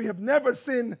we have never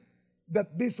seen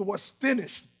that this was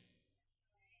finished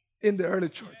in the early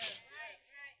church.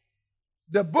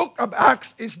 The book of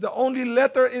Acts is the only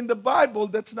letter in the Bible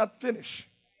that's not finished.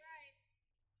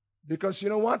 Because you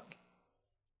know what?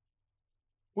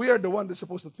 We are the one that's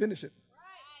supposed to finish it.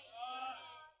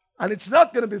 And it's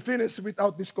not going to be finished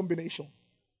without this combination.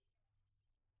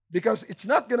 Because it's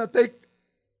not going to take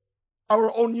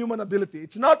our own human ability.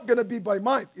 It's not going to be by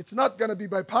might. It's not going to be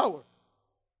by power.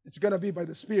 It's going to be by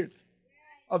the Spirit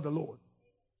of the Lord.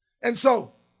 And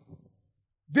so,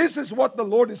 this is what the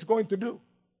Lord is going to do.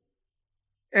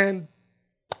 And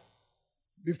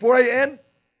before I end,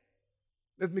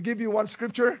 let me give you one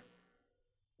scripture.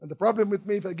 And the problem with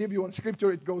me, if I give you one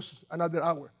scripture, it goes another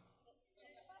hour.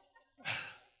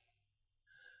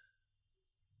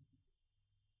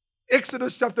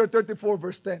 Exodus chapter 34,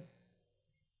 verse 10.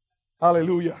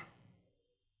 Hallelujah.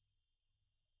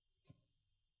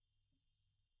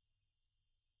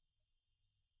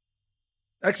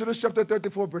 Exodus chapter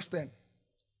 34, verse 10.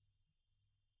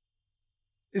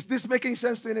 Is this making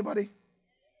sense to anybody?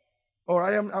 Or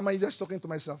am I just talking to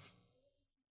myself?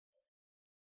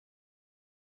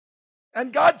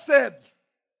 And God said,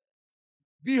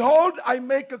 behold, I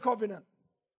make a covenant.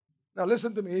 Now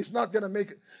listen to me. He's not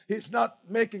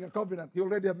making a covenant. He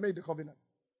already have made the covenant.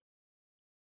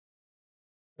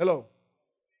 Hello.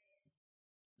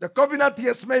 The covenant he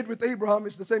has made with Abraham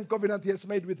is the same covenant he has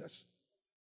made with us.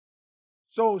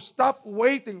 So stop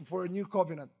waiting for a new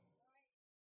covenant.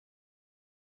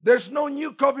 There's no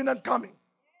new covenant coming.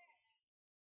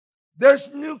 There's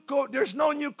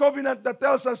no new covenant that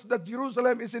tells us that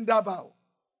Jerusalem is in Davao.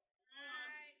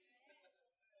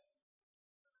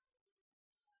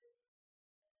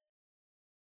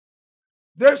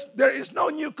 There is no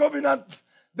new covenant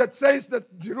that says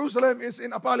that Jerusalem is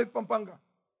in Apalit, Pampanga.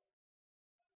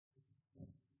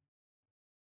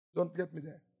 Don't get me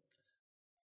there.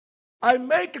 I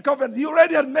make a covenant. He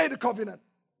already had made a covenant.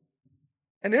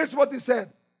 And here's what he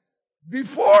said.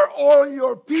 Before all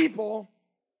your people,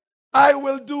 I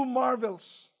will do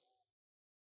marvels,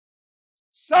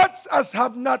 such as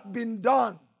have not been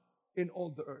done in all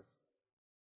the earth.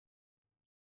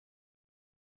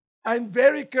 I'm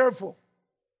very careful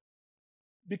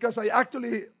because I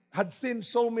actually had seen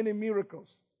so many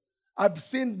miracles. I've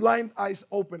seen blind eyes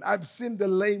open. I've seen the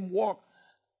lame walk.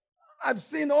 I've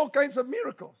seen all kinds of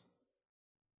miracles.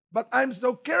 But I'm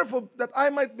so careful that I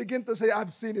might begin to say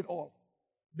I've seen it all.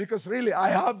 Because really, I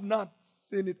have not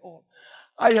seen it all.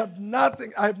 I have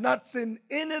not seen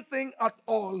anything at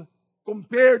all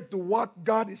compared to what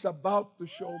God is about to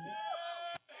show me.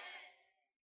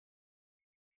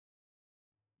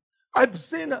 I've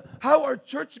seen how our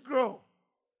church grow.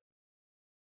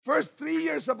 First 3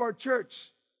 years of our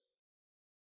church,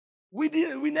 we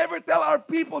never tell our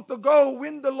people to go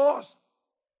win the lost.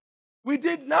 We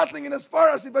did nothing in as far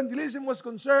as evangelism was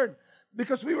concerned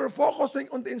because we were focusing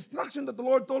on the instruction that the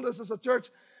Lord told us as a church.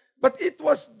 But it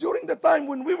was during the time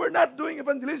when we were not doing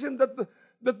evangelism that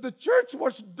the church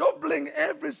was doubling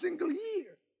every single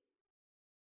year.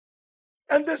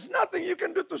 And there's nothing you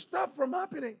can do to stop from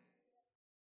happening.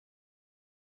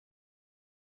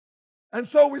 And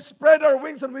so we spread our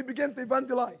wings and we began to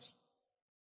evangelize.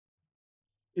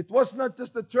 It was not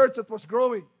just the church that was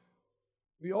growing.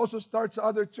 We also start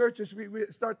other churches. We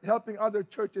start helping other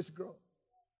churches grow.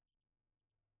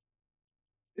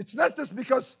 It's not just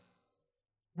because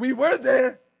we were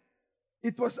there.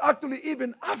 It was actually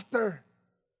even after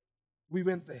we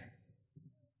went there.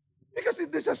 Because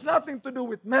this has nothing to do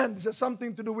with man. This has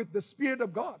something to do with the Spirit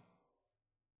of God.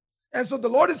 And so the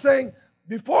Lord is saying,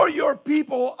 before your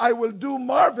people, I will do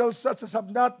marvels such as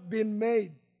have not been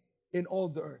made in all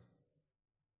the earth.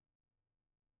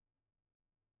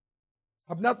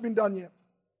 Have not been done yet.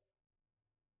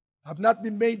 Have not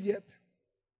been made yet.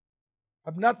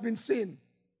 Have not been seen.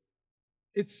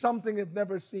 It's something you've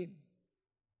never seen.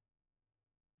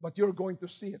 But you're going to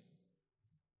see it.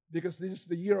 Because this is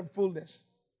the year of fullness.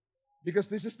 Because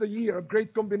this is the year of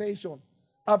great combination,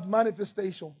 of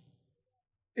manifestation,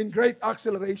 in great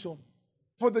acceleration,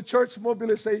 for the church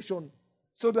mobilization,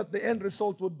 so that the end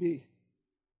result would be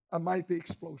a mighty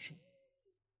explosion.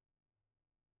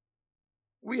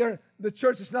 The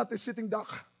church is not a sitting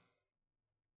duck.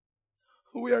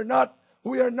 We are not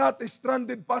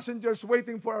stranded passengers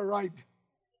waiting for a ride.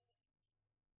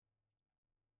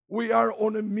 We are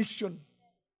on a mission.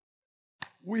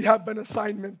 We have an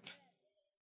assignment.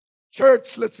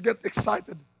 Church, let's get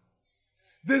excited.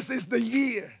 This is the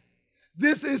year.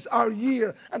 This is our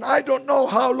year. And I don't know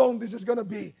how long this is going to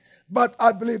be, but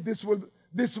I believe this will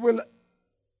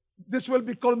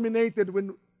be culminated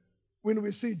when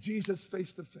we see Jesus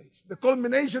face to face. The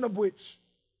culmination of which,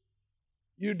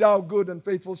 you thou good and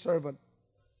faithful servant,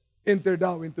 enter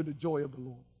thou into the joy of the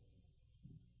Lord.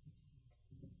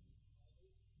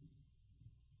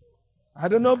 I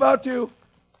don't know about you,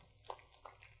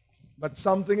 but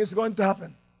something is going to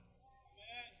happen.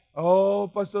 Oh,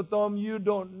 Pastor Tom, you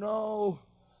don't know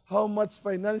how much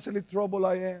financially trouble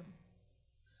I am.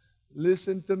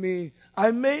 Listen to me.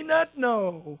 I may not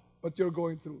know what you're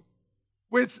going through,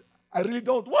 which I really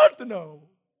don't want to know.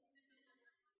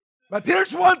 But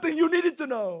here's one thing you needed to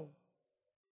know.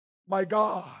 My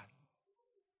God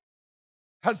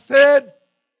has said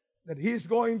that He's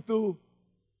going to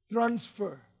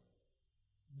transfer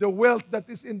the wealth that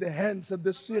is in the hands of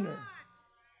the sinner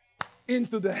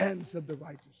into the hands of the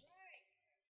righteous.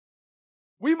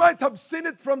 We might have seen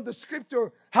it from the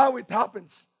scripture how it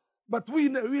happens, but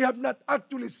we have not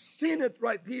actually seen it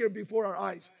right here before our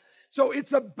eyes. So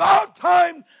it's about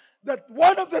time that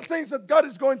one of the things that God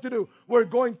is going to do, we're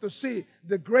going to see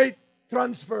the great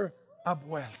transfer of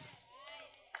wealth.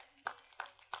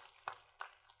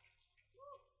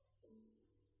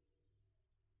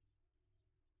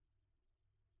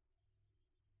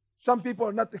 Some people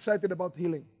are not excited about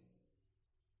healing.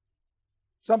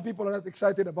 Some people are not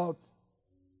excited about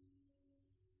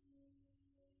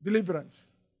deliverance.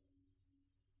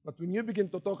 But when you begin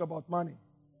to talk about money,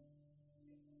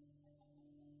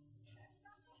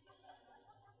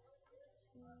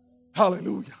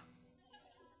 hallelujah.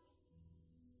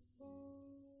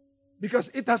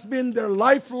 Because it has been their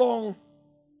lifelong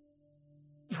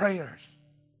prayers.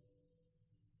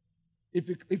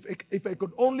 If I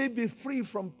could only be free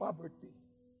from poverty.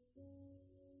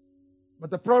 But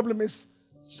the problem is,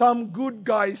 some good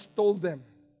guys told them,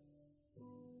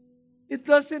 it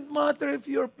doesn't matter if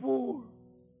you're poor.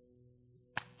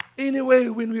 Anyway,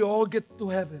 when we all get to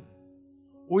heaven,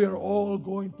 we are all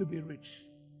going to be rich.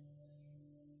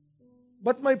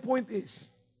 But my point is,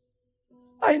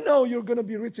 I know you're going to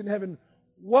be rich in heaven.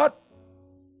 What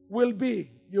will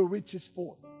be your riches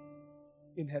for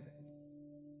in heaven?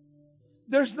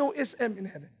 There's no SM in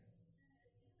heaven.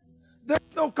 There's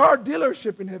no car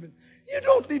dealership in heaven. You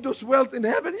don't need those wealth in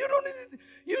heaven. You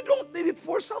don't need it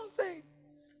for something.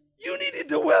 You needed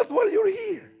the wealth while you're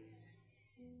here.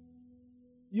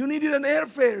 You needed an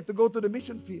airfare to go to the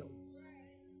mission field.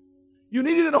 You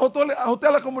needed a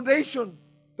hotel accommodation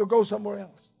to go somewhere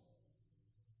else.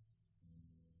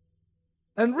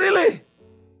 And really,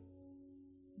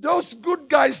 those good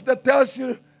guys that tells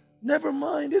you, never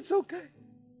mind, it's okay,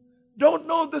 don't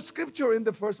know the scripture in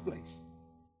the first place.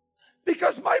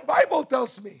 Because my Bible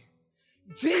tells me,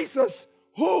 Jesus,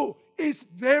 who is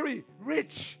very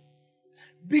rich,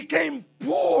 became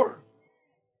poor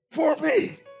for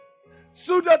me,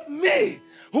 so that me,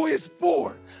 who is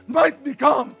poor, might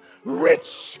become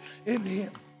rich in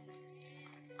Him.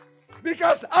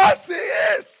 Because as He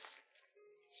is,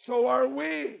 so are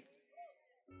we.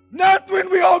 Not when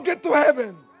we all get to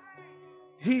heaven.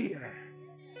 Here.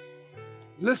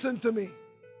 Listen to me.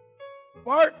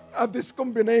 Part of this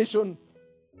combination,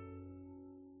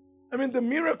 the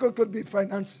miracle could be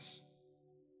finances.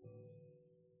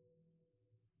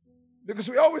 Because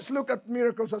we always look at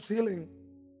miracles as healing.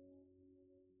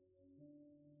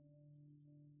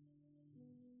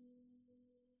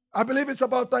 I believe it's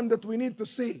about time that we need to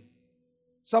see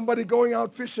somebody going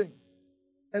out fishing,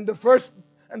 and the first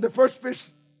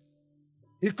fish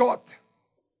he caught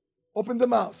opened the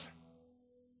mouth,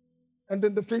 and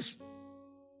then the fish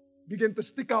began to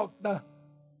stick out the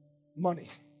money.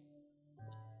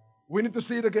 We need to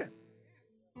see it again.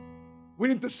 We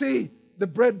need to see the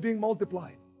bread being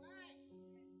multiplied.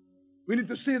 We need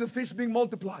to see the fish being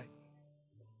multiplied.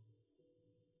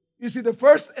 You see, the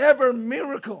first ever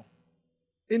miracle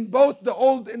in both the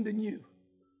old and the new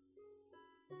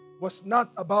was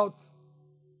not about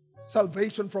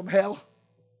salvation from hell,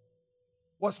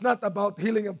 was not about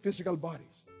healing of physical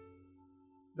bodies.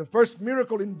 The first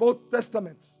miracle in both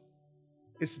testaments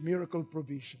is miracle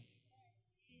provision.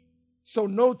 So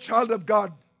no child of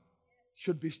God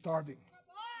should be starving.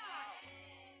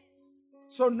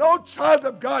 So no child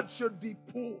of God should be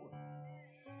poor.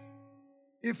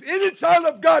 If any child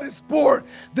of God is poor,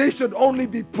 they should only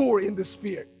be poor in the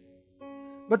spirit.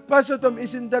 But Pastor Tom,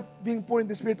 isn't that being poor in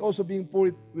the spirit also being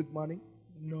poor with money?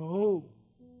 No.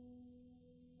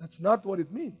 That's not what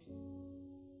it means.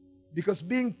 Because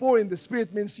being poor in the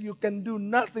spirit means you can do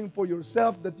nothing for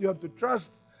yourself, that you have to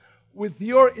trust with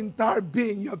your entire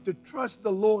being. You have to trust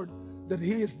the Lord that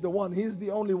He is the one. He is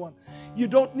the only one. You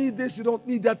don't need this, you don't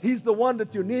need that. He's the one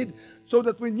that you need, so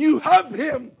that when you have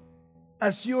Him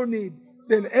as your need,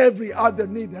 then every other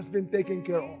need has been taken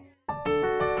care of.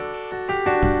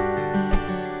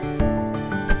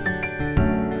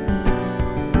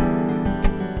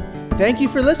 Thank you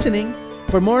for listening.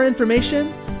 For more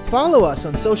information, follow us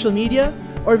on social media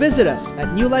or visit us at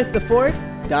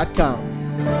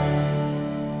newlifethefort.com.